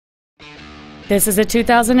This is a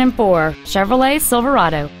 2004 Chevrolet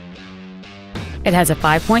Silverado. It has a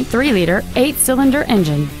 5.3-liter, 8-cylinder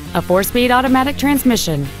engine, a 4-speed automatic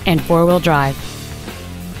transmission, and 4-wheel drive.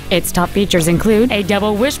 Its top features include a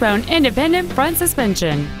double wishbone independent front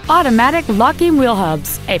suspension, automatic locking wheel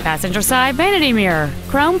hubs, a passenger side vanity mirror,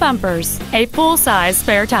 chrome bumpers, a full-size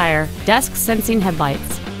spare tire, dusk sensing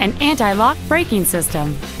headlights, an anti-lock braking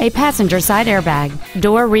system, a passenger side airbag,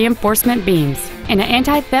 door reinforcement beams, and an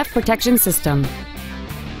anti-theft protection system.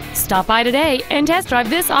 Stop by today and test drive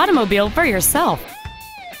this automobile for yourself.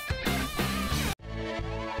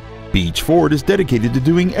 Beach Ford is dedicated to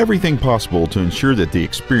doing everything possible to ensure that the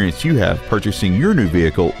experience you have purchasing your new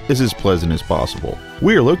vehicle is as pleasant as possible.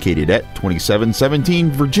 We are located at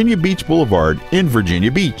 2717 Virginia Beach Boulevard in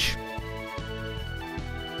Virginia Beach.